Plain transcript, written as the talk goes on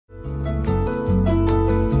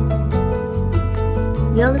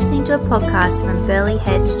You're listening to a podcast from Burleigh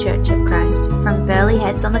Heads Church of Christ, from Burleigh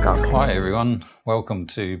Heads on the Gold Coast. Hi everyone, welcome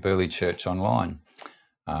to Burleigh Church Online.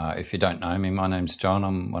 If you don't know me, my name's John.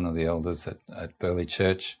 I'm one of the elders at Burleigh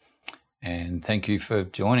Church, and thank you for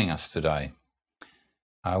joining us today.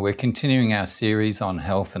 We're continuing our series on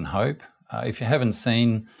health and hope. If you haven't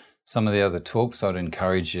seen some of the other talks, I'd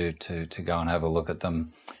encourage you to go and have a look at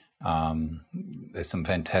them. There's some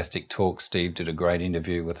fantastic talks. Steve did a great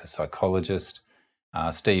interview with a psychologist.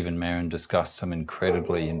 Steve and Maren discussed some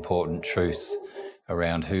incredibly important truths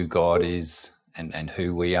around who God is and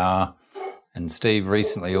who we are. And Steve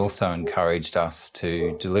recently also encouraged us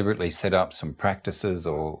to deliberately set up some practices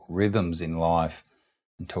or rhythms in life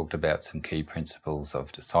and talked about some key principles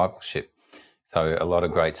of discipleship. So a lot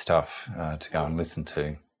of great stuff to go and listen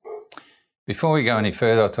to. Before we go any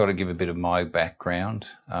further, I thought I'd give a bit of my background.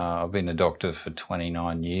 I've been a doctor for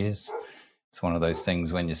 29 years. It's one of those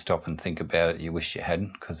things when you stop and think about it, you wish you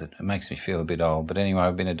hadn't, because it makes me feel a bit old. But anyway,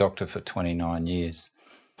 I've been a doctor for 29 years.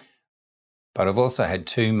 But I've also had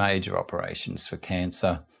two major operations for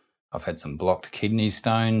cancer. I've had some blocked kidney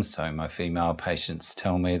stones, so my female patients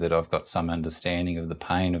tell me that I've got some understanding of the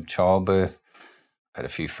pain of childbirth. I've had a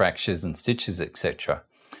few fractures and stitches, etc.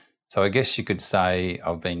 So I guess you could say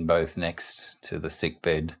I've been both next to the sick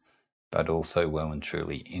bed, but also well and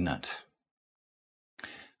truly in it.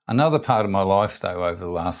 Another part of my life, though, over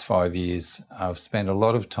the last 5 years, I've spent a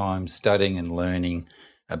lot of time studying and learning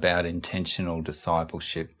about intentional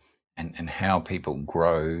discipleship and how people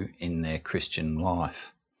grow in their Christian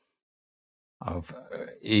life. I've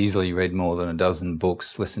easily read more than a dozen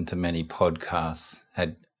books, listened to many podcasts,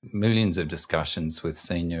 had millions of discussions with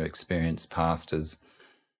senior experienced pastors,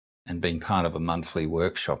 and been part of a monthly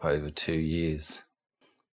workshop over 2 years.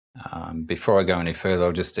 Before I go any further,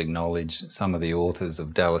 I'll just acknowledge some of the authors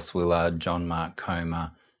of Dallas Willard, John Mark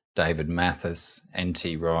Comer, David Mathis,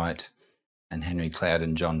 N.T. Wright, and Henry Cloud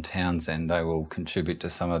and John Townsend. They will contribute to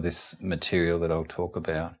some of this material that I'll talk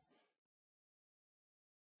about.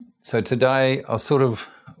 So today, I sort of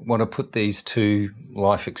want to put these two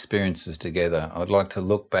life experiences together. I'd like to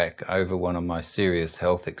look back over one of my serious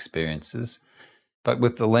health experiences, but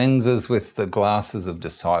with the lenses, with the glasses of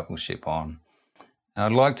discipleship on. And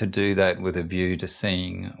I'd like to do that with a view to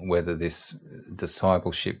seeing whether this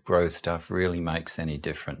discipleship growth stuff really makes any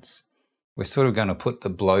difference. We're sort of going to put the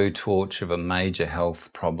blowtorch of a major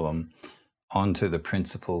health problem onto the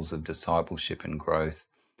principles of discipleship and growth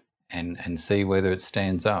and see whether it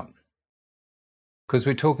stands up. Because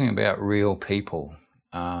we're talking about real people.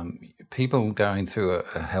 People going through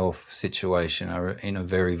a health situation are in a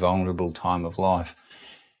very vulnerable time of life.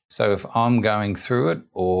 So if I'm going through it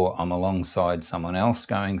or I'm alongside someone else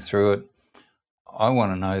going through it, I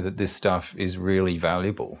want to know that this stuff is really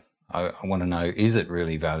valuable. I want to know, is it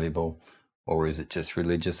really valuable or is it just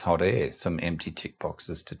religious hot air, some empty tick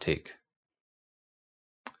boxes to tick?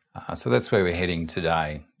 So that's where we're heading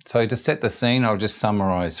today. So to set the scene, I'll just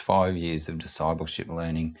summarise 5 years of discipleship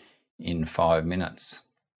learning in 5 minutes.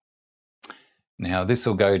 Now, this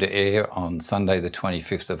will go to air on Sunday the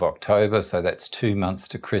 25th of October, so that's 2 months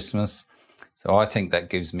to Christmas. So I think that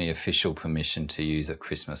gives me official permission to use a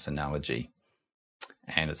Christmas analogy.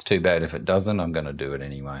 And it's too bad if it doesn't, I'm going to do it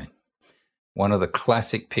anyway. One of the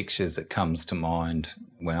classic pictures that comes to mind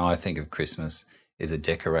when I think of Christmas is a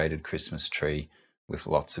decorated Christmas tree with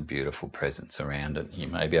lots of beautiful presents around it. You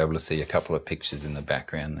may be able to see a couple of pictures in the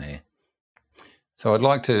background there. So I'd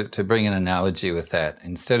like to bring an analogy with that.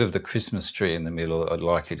 Instead of the Christmas tree in the middle, I'd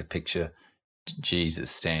like you to picture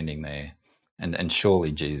Jesus standing there. And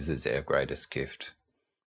surely Jesus is our greatest gift.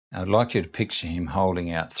 I'd like you to picture him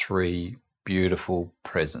holding out 3 beautiful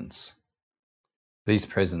presents. These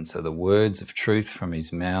presents are the words of truth from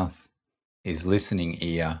his mouth, his listening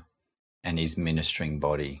ear, and his ministering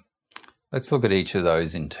body. Let's look at each of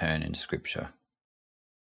those in turn in Scripture.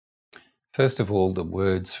 First of all, the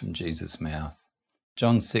words from Jesus' mouth.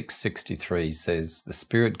 John 6:63 says, "The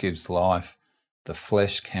Spirit gives life, the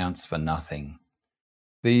flesh counts for nothing.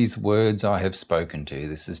 These words I have spoken to you,"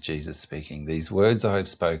 this is Jesus speaking, "these words I have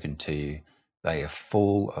spoken to you, they are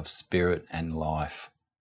full of spirit and life."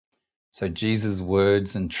 So Jesus'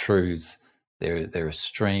 words and truths, they're a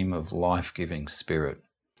stream of life-giving spirit.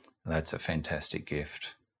 That's a fantastic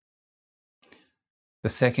gift. The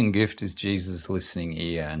second gift is Jesus' listening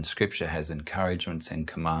ear, and Scripture has encouragements and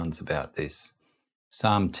commands about this.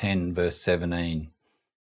 Psalm 10 verse 17,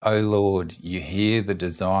 "O Lord, you hear the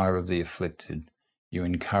desire of the afflicted, you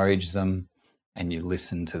encourage them and you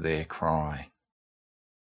listen to their cry."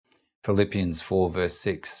 Philippians 4 verse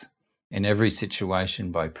 6, "In every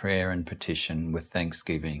situation by prayer and petition with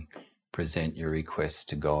thanksgiving, present your requests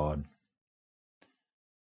to God."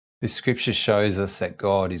 This scripture shows us that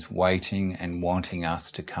God is waiting and wanting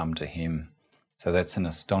us to come to him. So that's an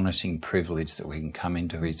astonishing privilege that we can come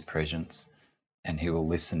into his presence and he will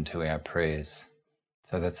listen to our prayers.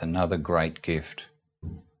 So that's another great gift.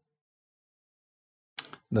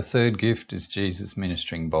 The third gift is Jesus'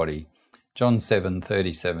 ministering body. John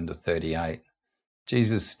 7:37-38.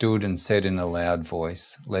 Jesus stood and said in a loud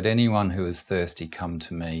voice, "Let anyone who is thirsty come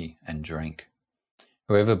to me and drink.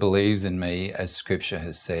 Whoever believes in me, as Scripture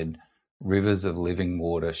has said, rivers of living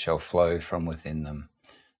water shall flow from within them."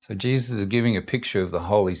 So Jesus is giving a picture of the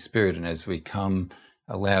Holy Spirit, and as we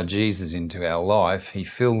allow Jesus into our life, he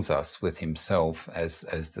fills us with himself as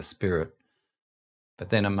the Spirit. But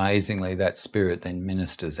then amazingly, that Spirit then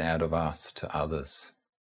ministers out of us to others.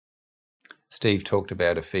 Steve talked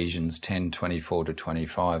about Ephesians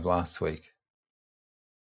 10:24-25 last week.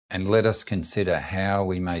 And let us consider how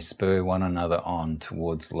we may spur one another on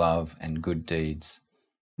towards love and good deeds,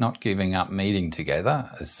 not giving up meeting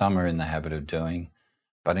together, as some are in the habit of doing,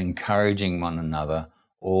 but encouraging one another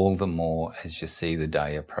all the more as you see the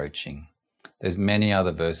day approaching. There's many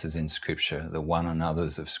other verses in Scripture, the one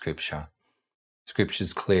another's of Scripture.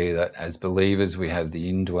 Scripture's clear that as believers we have the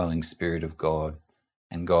indwelling Spirit of God,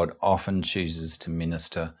 and God often chooses to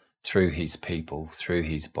minister through his people, through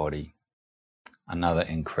his body. Another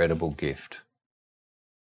incredible gift.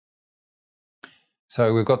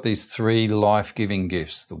 So we've got these three life-giving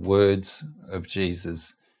gifts: the words of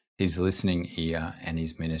Jesus, his listening ear, and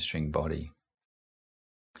his ministering body.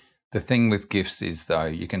 The thing with gifts is, though,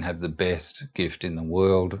 you can have the best gift in the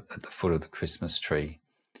world at the foot of the Christmas tree,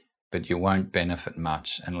 but you won't benefit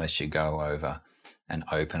much unless you go over and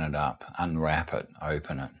open it up, unwrap it,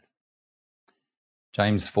 open it.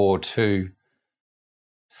 James 4:2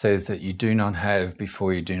 says that you do not have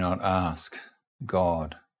before you do not ask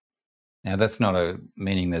God. Now that's not a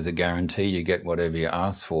meaning there's a guarantee you get whatever you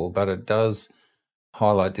ask for, but it does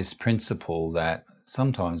highlight this principle that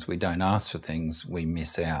sometimes we don't ask for things, we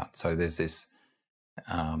miss out. So there's this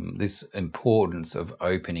importance of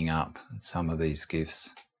opening up some of these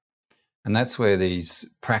gifts. And that's where these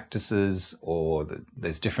practices,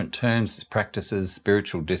 there's different terms, there's practices,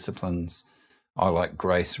 spiritual disciplines. I like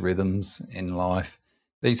grace rhythms in life.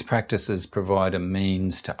 These practices provide a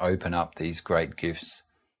means to open up these great gifts,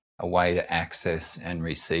 a way to access and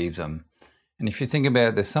receive them. And if you think about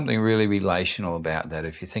it, there's something really relational about that.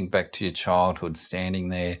 If you think back to your childhood, standing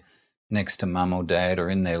there next to mum or dad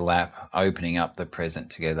or in their lap, opening up the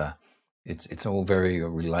present together, it's all very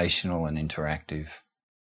relational and interactive.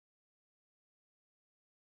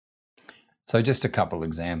 So just a couple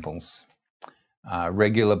examples.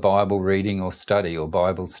 Regular Bible reading or study or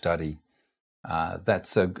Bible study.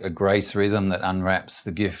 That's a grace rhythm that unwraps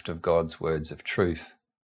the gift of God's words of truth.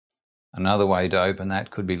 Another way to open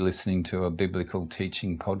that could be listening to a biblical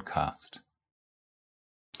teaching podcast.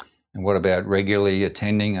 And what about regularly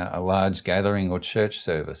attending a large gathering or church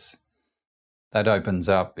service? That opens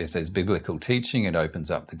up, if there's biblical teaching, it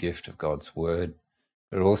opens up the gift of God's word,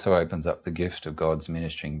 but it also opens up the gift of God's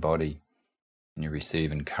ministering body. And you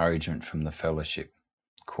receive encouragement from the fellowship,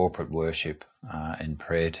 corporate worship, and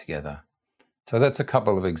prayer together. So that's a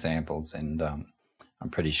couple of examples, and I'm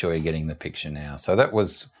pretty sure you're getting the picture now. So that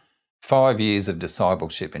was 5 years of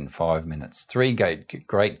discipleship in 5 minutes. 3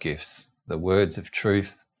 great gifts: the words of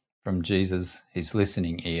truth from Jesus, his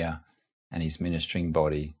listening ear, and his ministering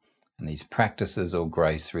body. And these practices or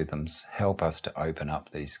grace rhythms help us to open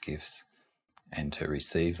up these gifts and to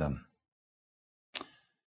receive them.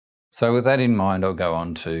 So with that in mind, I'll go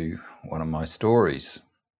on to one of my stories.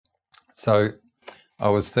 So I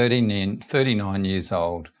was 39 years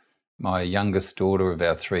old. My youngest daughter of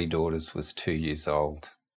our 3 daughters was 2 years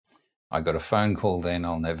old. I got a phone call then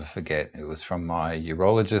I'll never forget. It was from my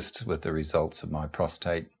urologist with the results of my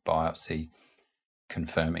prostate biopsy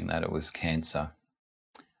confirming that it was cancer.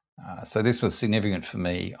 So this was significant for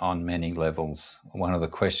me on many levels. One of the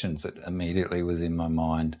questions that immediately was in my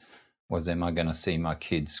mind was, am I going to see my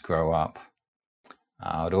kids grow up?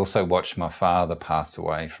 I'd also watched my father pass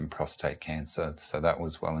away from prostate cancer, so that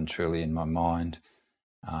was well and truly in my mind.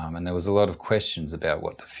 And there was a lot of questions about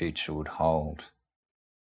what the future would hold.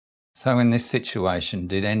 So in this situation,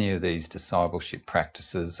 did any of these discipleship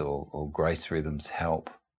practices or grace rhythms help?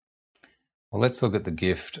 Well, let's look at the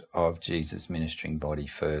gift of Jesus' ministering body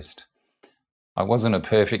first. I wasn't a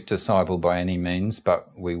perfect disciple by any means,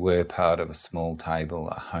 but we were part of a small table,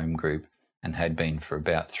 a home group, and had been for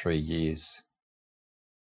about 3 years.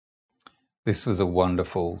 This was a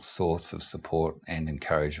wonderful source of support and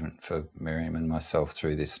encouragement for Miriam and myself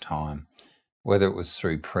through this time, whether it was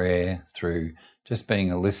through prayer, through just being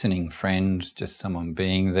a listening friend, just someone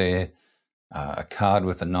being there, a card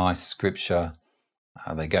with a nice scripture.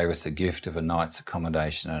 They gave us a gift of a night's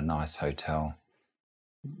accommodation at a nice hotel.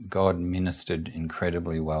 God ministered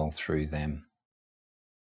incredibly well through them.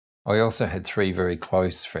 I also had 3 very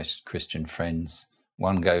close Christian friends.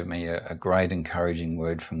 One gave me a great encouraging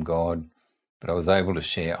word from God, but I was able to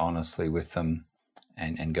share honestly with them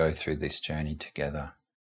and go through this journey together.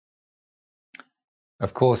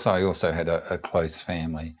 Of course, I also had a close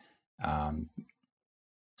family.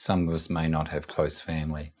 Some of us may not have close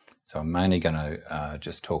family, so I'm mainly going to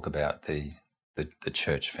just talk about the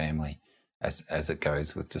church family as it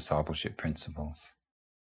goes with discipleship principles.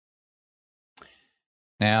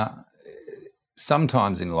 Now,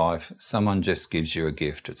 sometimes in life, someone just gives you a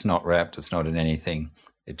gift. It's not wrapped, it's not in anything.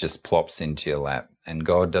 It just plops into your lap, and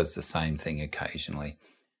God does the same thing occasionally.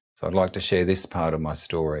 So I'd like to share this part of my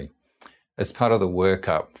story. As part of the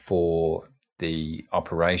workup for the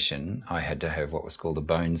operation, I had to have what was called a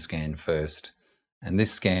bone scan first. And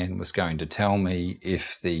this scan was going to tell me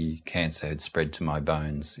if the cancer had spread to my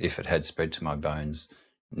bones. If it had spread to my bones,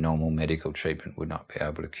 normal medical treatment would not be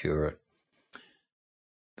able to cure it.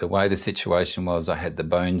 The way the situation was, I had the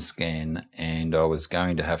bone scan and I was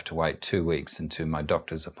going to have to wait 2 weeks until my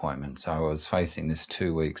doctor's appointment. So I was facing this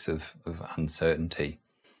 2 weeks of uncertainty.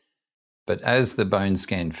 But as the bone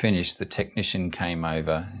scan finished, the technician came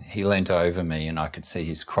over. He leant over me and I could see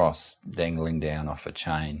his cross dangling down off a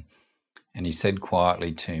chain. And he said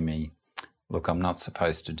quietly to me, "Look, I'm not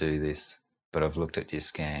supposed to do this, but I've looked at your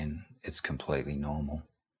scan. It's completely normal."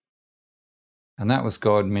 And that was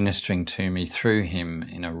God ministering to me through him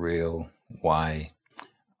in a real way.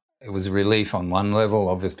 It was a relief on one level,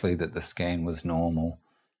 obviously, that the scan was normal.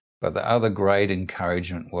 But the other great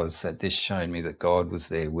encouragement was that this showed me that God was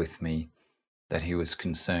there with me, that he was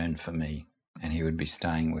concerned for me, and he would be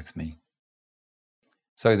staying with me.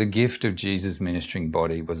 So the gift of Jesus' ministering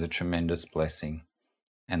body was a tremendous blessing,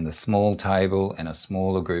 and the small table and a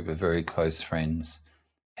smaller group of very close friends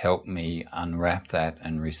helped me unwrap that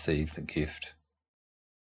and receive the gift.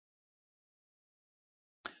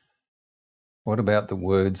 What about the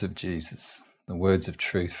words of Jesus, the words of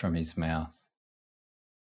truth from his mouth?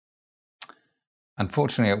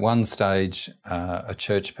 Unfortunately, at one stage, a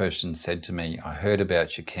church person said to me, "I heard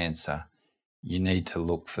about your cancer. You need to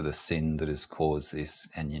look for the sin that has caused this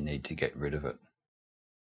and you need to get rid of it."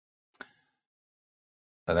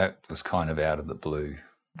 So that was kind of out of the blue.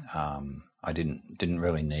 I didn't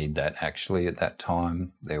really need that actually at that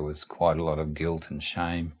time. There was quite a lot of guilt and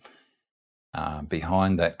shame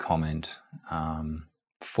behind that comment.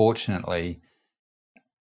 Fortunately,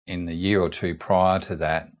 in the year or two prior to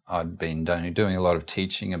that, I'd been doing a lot of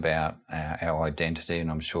teaching about our identity,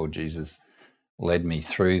 and I'm sure Jesus led me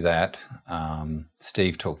through that.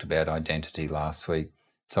 Steve talked about identity last week,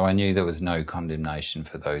 so I knew there was no condemnation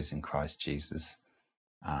for those in Christ Jesus.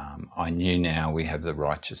 I knew now we have the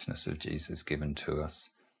righteousness of Jesus given to us,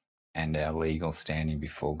 and our legal standing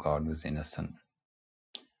before God was innocent.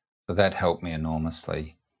 So that helped me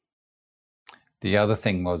enormously. The other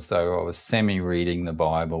thing was, though, I was semi-reading the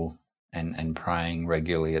Bible and praying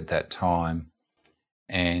regularly at that time,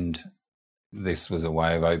 and this was a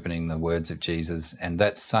way of opening the words of Jesus. And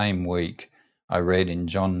that same week, I read in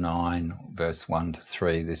John 9, verse 1 to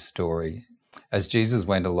 3, this story. As Jesus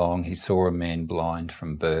went along, he saw a man blind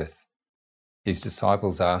from birth. His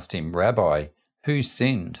disciples asked him, "Rabbi, who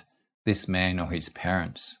sinned, this man or his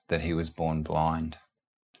parents, that he was born blind?"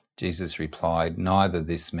 Jesus replied, "Neither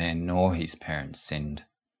this man nor his parents sinned,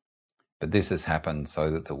 but this has happened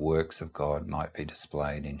so that the works of God might be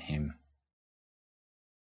displayed in him."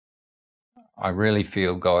 I really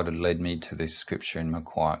feel God had led me to this scripture in my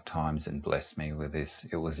quiet times and blessed me with this.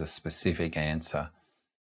 It was a specific answer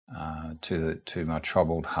to my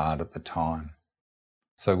troubled heart at the time.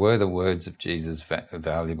 So were the words of Jesus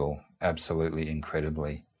valuable? Absolutely,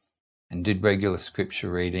 incredibly. And did regular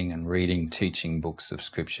scripture reading and reading teaching books of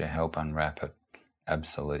scripture help unwrap it?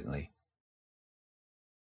 Absolutely.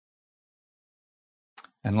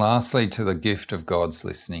 And lastly, to the gift of God's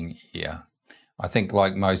listening ear. I think,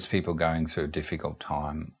 like most people going through a difficult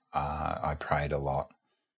time, I prayed a lot.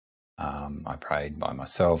 I prayed by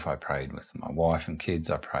myself, I prayed with my wife and kids,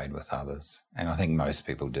 I prayed with others. And I think most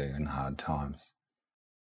people do in hard times.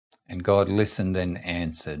 And God listened and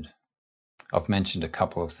answered. I've mentioned a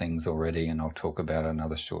couple of things already, and I'll talk about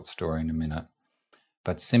another short story in a minute.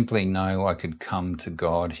 But simply know I could come to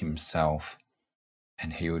God himself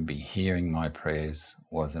and he would be hearing my prayers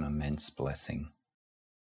was an immense blessing.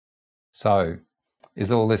 So,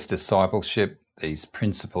 is all this discipleship, these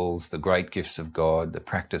principles, the great gifts of God, the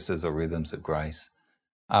practices or rhythms of grace,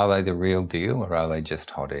 are they the real deal or are they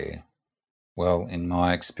just hot air? Well, in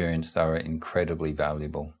my experience, they were incredibly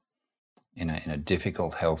valuable in a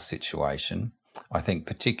difficult health situation. I think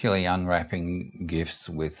particularly unwrapping gifts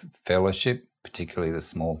with fellowship, particularly the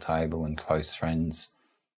small table and close friends,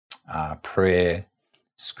 prayer,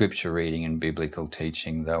 scripture reading and biblical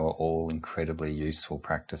teaching, they were all incredibly useful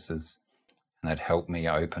practices, and that helped me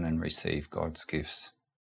open and receive God's gifts.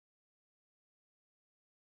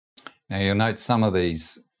 Now you'll note some of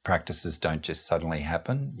these practices don't just suddenly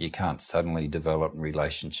happen. You can't suddenly develop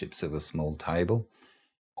relationships at a small table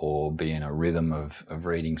or be in a rhythm of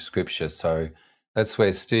reading scripture. So that's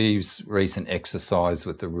where Steve's recent exercise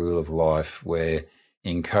with the rule of life, where he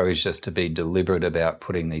encouraged us to be deliberate about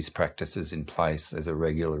putting these practices in place as a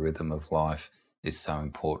regular rhythm of life, is so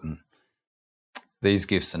important. These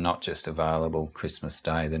gifts are not just available Christmas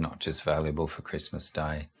Day. They're not just valuable for Christmas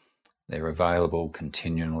Day. They're available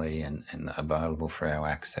continually and available for our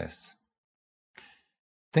access.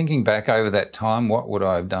 Thinking back over that time, what would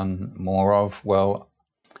I have done more of? Well,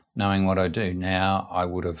 knowing what I do now, I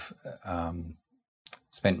would have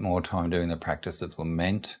spent more time doing the practice of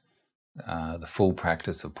lament, the full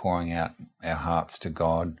practice of pouring out our hearts to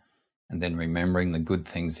God, and then remembering the good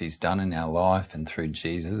things He's done in our life and through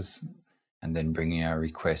Jesus, and then bringing our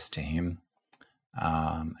requests to Him.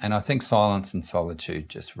 And I think silence and solitude,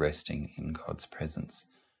 just resting in God's presence,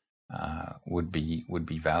 would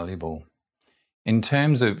be valuable. In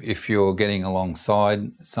terms of if you're getting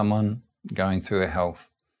alongside someone going through a health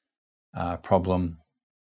problem,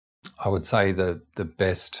 I would say the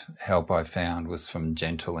best help I found was from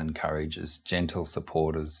gentle encouragers, gentle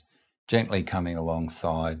supporters, gently coming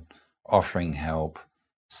alongside, offering help,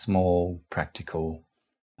 small practical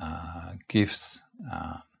gifts,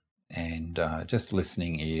 and just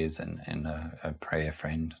listening ears and a prayer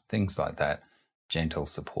friend, things like that, gentle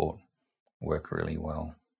support work really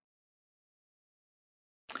well.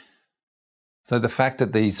 So the fact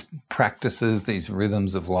that these practices, these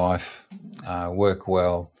rhythms of life work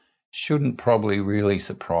well shouldn't probably really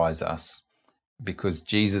surprise us, because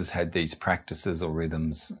Jesus had these practices or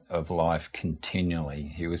rhythms of life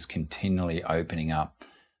continually. He was continually opening up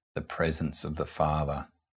the presence of the Father.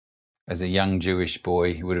 As a young Jewish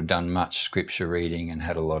boy, he would have done much scripture reading and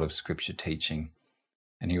had a lot of scripture teaching,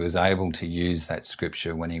 and he was able to use that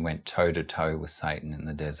scripture when he went toe-to-toe with Satan in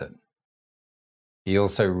the desert. He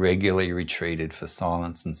also regularly retreated for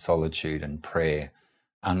silence and solitude and prayer,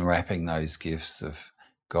 unwrapping those gifts of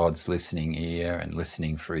God's listening ear and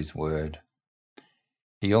listening for His word.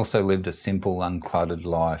 He also lived a simple, uncluttered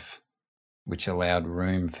life, which allowed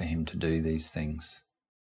room for him to do these things.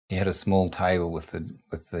 He had a small table with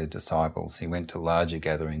the disciples. He went to larger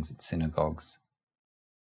gatherings at synagogues.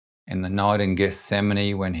 In the night in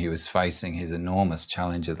Gethsemane, when he was facing his enormous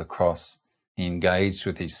challenge of the cross, he engaged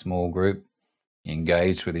with his small group, he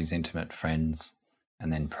engaged with his intimate friends,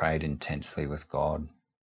 and then prayed intensely with God.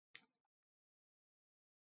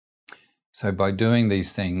 So by doing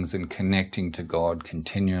these things and connecting to God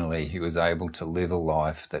continually, he was able to live a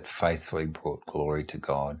life that faithfully brought glory to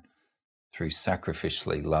God through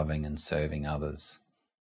sacrificially loving and serving others.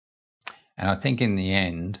 And I think in the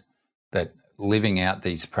end that living out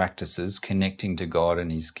these practices, connecting to God and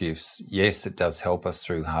His gifts, yes, it does help us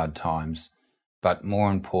through hard times, but more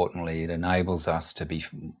importantly, it enables us to be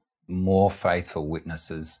more faithful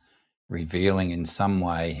witnesses, revealing in some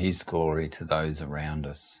way His glory to those around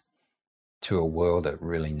us, to a world that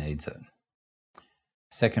really needs it.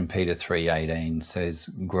 2 Peter 3:18 says,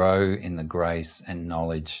 "Grow in the grace and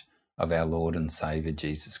knowledge of our Lord and Saviour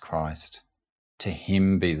Jesus Christ. To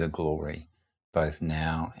Him be the glory, both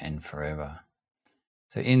now and forever."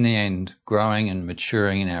 So in the end, growing and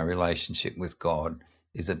maturing in our relationship with God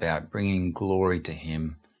is about bringing glory to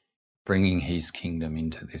Him, bringing His kingdom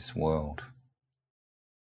into this world.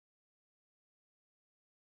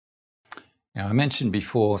 Now, I mentioned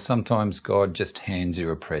before, sometimes God just hands you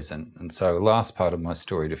a present. And so last part of my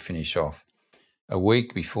story to finish off. A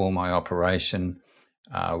week before my operation,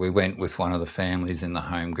 we went with one of the families in the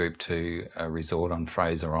home group to a resort on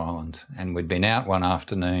Fraser Island. And we'd been out one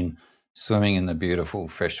afternoon swimming in the beautiful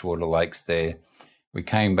freshwater lakes there. We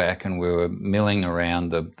came back and we were milling around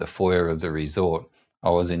the foyer of the resort. I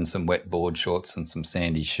was in some wet board shorts and some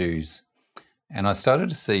sandy shoes. And I started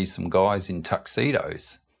to see some guys in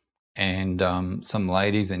tuxedos and some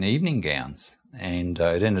ladies in evening gowns. And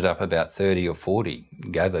it ended up about 30 or 40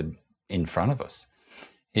 gathered in front of us.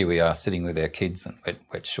 Here we are sitting with our kids in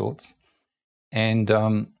wet shorts. And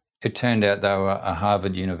it turned out they were a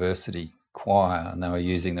Harvard University choir, and they were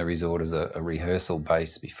using the resort as a rehearsal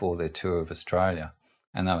base before their tour of Australia.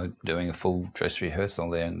 And they were doing a full dress rehearsal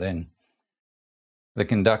there and then. The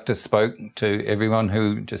conductor spoke to everyone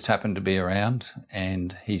who just happened to be around,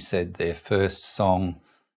 and he said their first song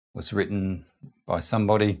was written by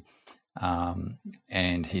somebody,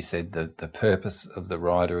 and he said that the purpose of the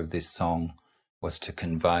writer of this song was to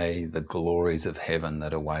convey the glories of heaven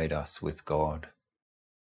that await us with God.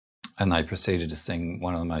 And they proceeded to sing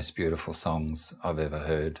one of the most beautiful songs I've ever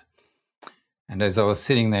heard. And as I was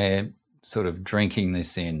sitting there sort of drinking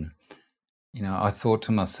this in, I thought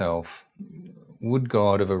to myself, would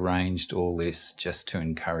God have arranged all this just to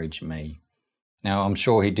encourage me? Now, I'm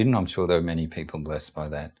sure he didn't. I'm sure there are many people blessed by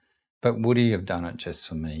that. But would he have done it just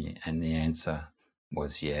for me? And the answer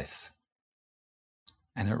was yes.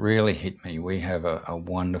 And it really hit me. We have a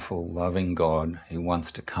wonderful, loving God who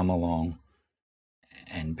wants to come along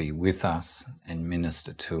and be with us and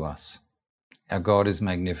minister to us. Our God is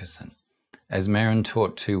magnificent. As Maren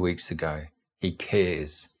taught 2 weeks ago, he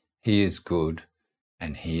cares, he is good,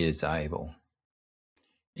 and he is able.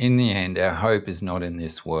 In the end, our hope is not in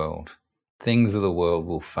this world. Things of the world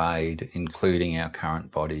will fade, including our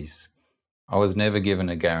current bodies. I was never given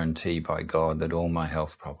a guarantee by God that all my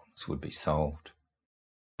health problems would be solved.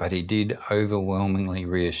 But he did overwhelmingly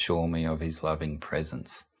reassure me of his loving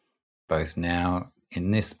presence, both now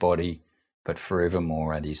in this body, but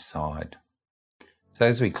forevermore at his side. So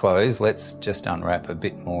as we close, let's just unwrap a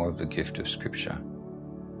bit more of the gift of Scripture.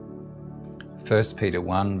 1 Peter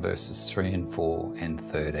 1 verses 3 and 4 and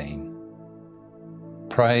 13.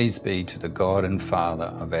 Praise be to the God and Father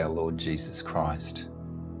of our Lord Jesus Christ.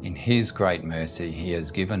 In his great mercy, he has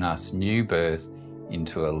given us new birth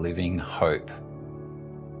into a living hope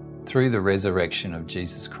through the resurrection of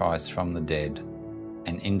Jesus Christ from the dead,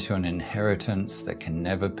 and into an inheritance that can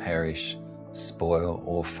never perish, spoil,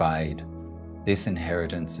 or fade. This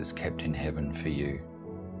inheritance is kept in heaven for you.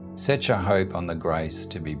 Set your hope on the grace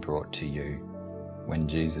to be brought to you when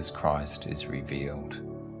Jesus Christ is revealed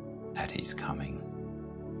at his coming.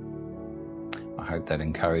 I hope that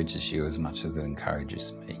encourages you as much as it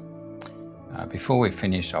encourages me. Before we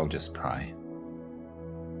finish, I'll just pray.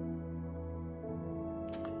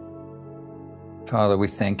 Father, we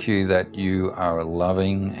thank you that you are a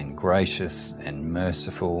loving and gracious and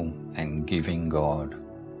merciful and giving God.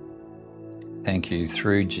 Thank you,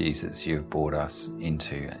 through Jesus, you've brought us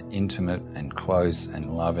into an intimate and close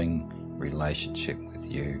and loving relationship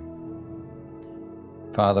with you.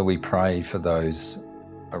 Father, we pray for those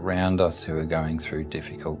around us who are going through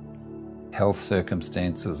difficult health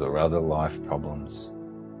circumstances or other life problems.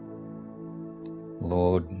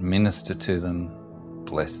 Lord, minister to them,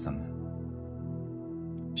 bless them.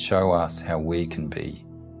 Show us how we can be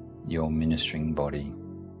your ministering body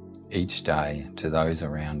each day to those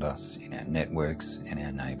around us in our networks and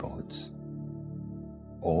our neighbourhoods.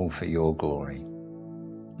 All for your glory.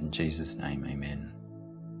 In Jesus' name, amen.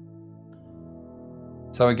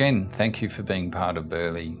 So again, thank you for being part of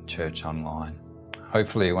Burleigh Church Online.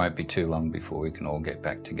 Hopefully it won't be too long before we can all get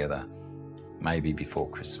back together, maybe before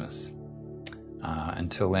Christmas.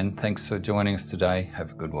 Until then, thanks for joining us today.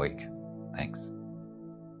 Have a good week. Thanks.